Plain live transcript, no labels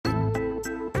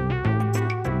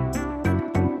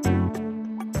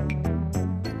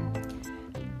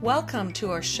Welcome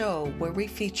to our show where we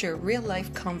feature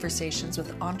real-life conversations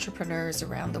with entrepreneurs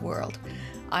around the world.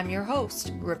 I'm your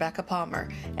host, Rebecca Palmer,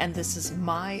 and this is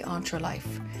My Entre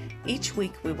Life. Each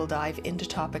week we will dive into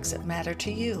topics that matter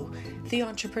to you, the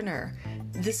entrepreneur.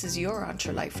 This is your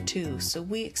Entre Life too, so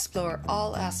we explore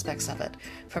all aspects of it,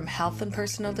 from health and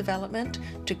personal development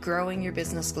to growing your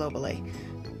business globally.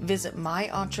 Visit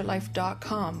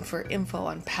myentrelife.com for info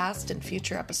on past and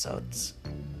future episodes.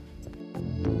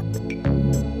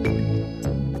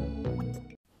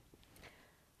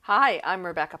 Hi, I'm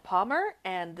Rebecca Palmer,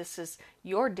 and this is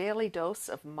your daily dose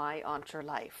of My Entre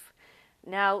Life.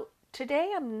 Now,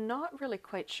 today I'm not really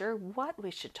quite sure what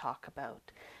we should talk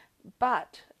about,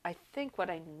 but I think what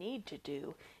I need to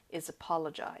do is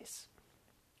apologize.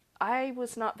 I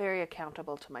was not very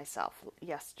accountable to myself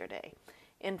yesterday.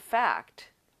 In fact,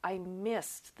 I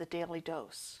missed the daily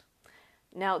dose.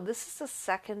 Now, this is the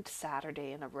second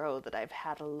Saturday in a row that I've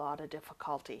had a lot of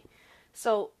difficulty.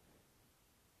 So,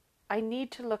 I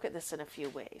need to look at this in a few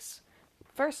ways.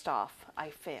 First off, I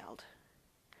failed.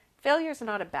 Failure is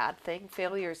not a bad thing.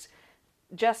 Failure's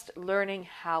just learning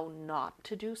how not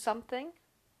to do something.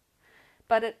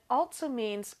 But it also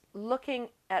means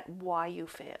looking at why you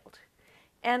failed.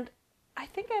 And I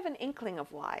think I have an inkling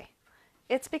of why.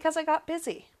 It's because I got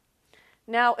busy.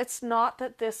 Now, it's not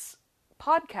that this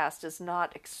podcast is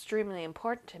not extremely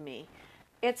important to me.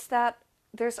 It's that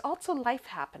there's also life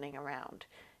happening around.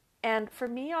 And for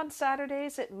me on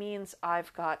Saturdays, it means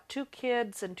I've got 2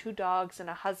 kids and 2 dogs and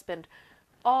a husband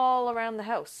all around the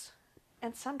house.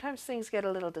 And sometimes things get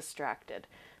a little distracted.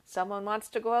 Someone wants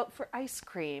to go out for ice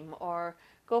cream or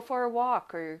go for a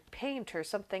walk or paint or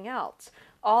something else.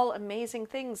 All amazing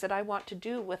things that I want to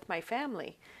do with my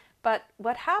family. But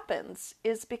what happens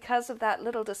is because of that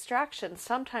little distraction,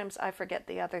 sometimes I forget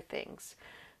the other things.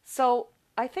 So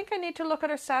I think I need to look at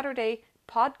our Saturday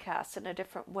podcasts in a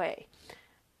different way.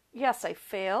 Yes, I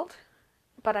failed,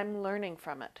 but I'm learning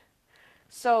from it.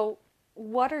 So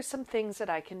what are some things that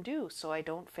I can do so I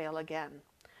don't fail again?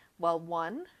 Well,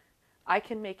 1, I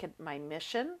can make it my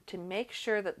mission to make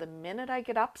sure that the minute I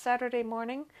get up Saturday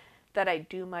morning, that I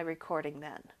do my recording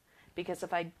then. Because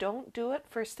if I don't do it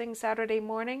first thing Saturday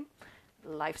morning,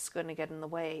 life's going to get in the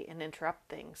way and interrupt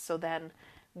things. So then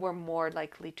we're more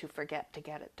likely to forget to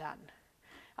get it done.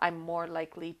 I'm more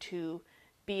likely to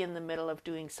be in the middle of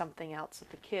doing something else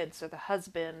with the kids or the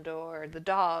husband or the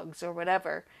dogs or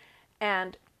whatever,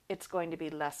 and it's going to be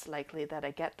less likely that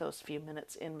I get those few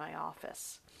minutes in my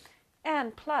office.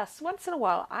 And plus, once in a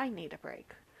while, I need a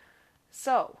break.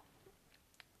 So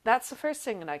that's the first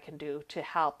thing that I can do to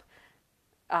help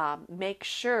make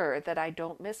sure that I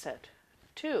don't miss it.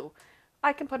 2,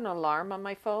 I can put an alarm on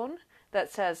my phone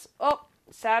that says, oh,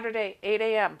 Saturday, 8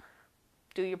 a.m.,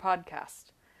 do your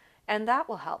podcast. And that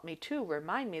will help me too,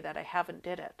 remind me that I haven't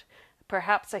did it.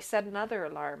 Perhaps I set another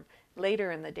alarm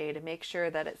later in the day to make sure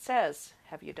that it says,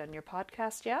 have you done your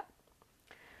podcast yet?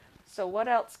 So what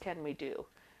else can we do?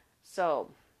 So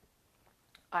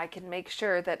I can make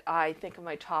sure that I think of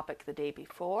my topic the day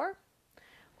before,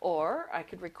 or I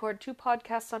could record 2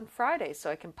 podcasts on Friday so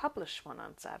I can publish one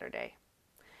on Saturday.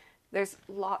 There's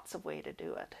lots of ways to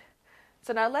do it.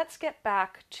 So now let's get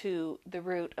back to the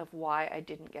root of why I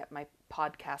didn't get my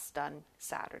podcast done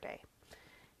Saturday.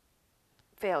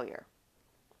 Failure.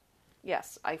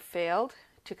 Yes, I failed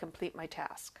to complete my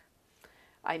task.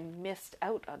 I missed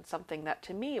out on something that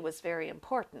to me was very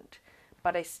important,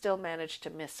 but I still managed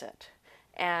to miss it.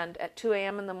 And at 2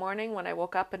 a.m. in the morning when I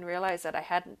woke up and realized that I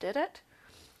hadn't did it,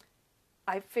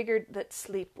 I figured that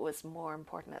sleep was more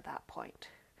important at that point.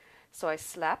 So I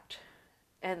slept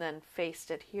and then faced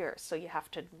it here. So you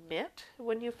have to admit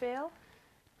when you fail,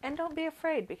 and don't be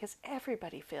afraid because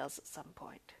everybody fails at some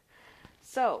point.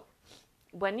 So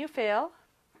when you fail,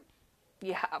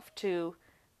 you have to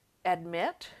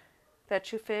admit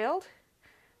that you failed.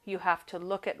 You have to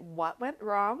look at what went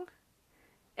wrong,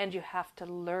 and you have to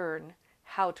learn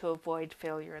how to avoid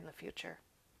failure in the future.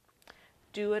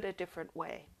 Do it a different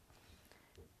way.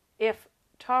 If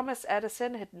Thomas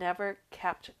Edison had never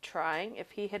kept trying,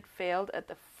 if he had failed at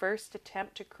the first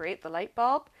attempt to create the light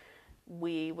bulb,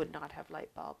 we would not have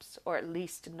light bulbs, or at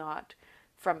least not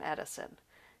from Edison.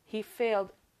 He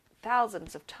failed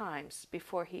thousands of times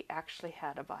before he actually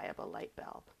had a viable light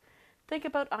bulb. Think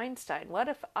about Einstein. What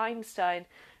if Einstein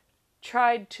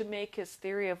tried to make his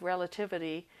theory of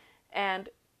relativity and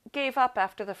gave up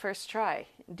after the first try?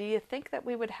 Do you think that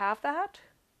we would have that?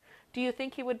 Do you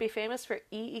think he would be famous for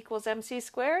E = mc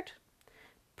squared?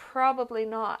 Probably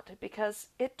not, because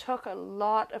it took a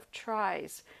lot of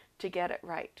tries to get it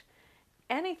right.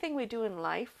 Anything we do in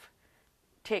life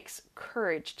takes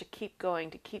courage to keep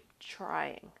going, to keep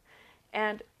trying.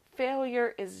 And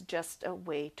failure is just a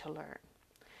way to learn.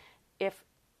 If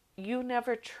you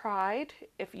never tried,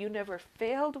 if you never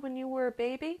failed when you were a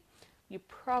baby, you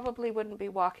probably wouldn't be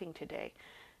walking today.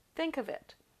 Think of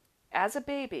it. As a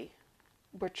baby,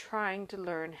 we're trying to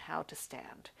learn how to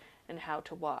stand and how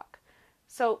to walk.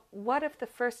 So what if the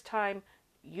first time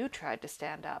you tried to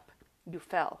stand up, you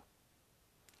fell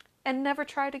and never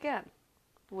tried again?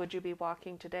 Would you be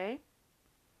walking today?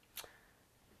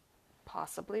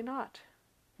 Possibly not.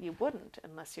 You wouldn't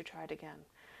unless you tried again.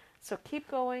 So keep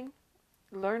going,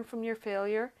 learn from your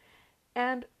failure,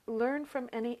 and learn from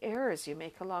any errors you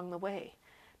make along the way.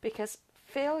 Because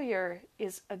failure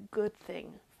is a good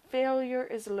thing. Failure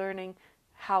is learning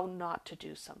how not to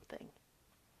do something.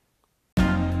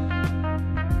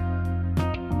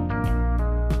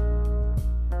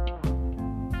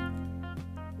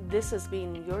 This has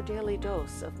been your daily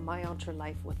dose of My Entre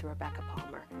Life with Rebecca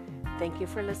Palmer. Thank you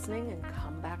for listening, and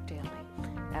come back daily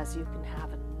as you can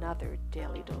have another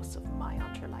daily dose of My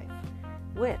Entre Life,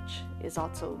 which is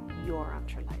also your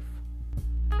Entre Life.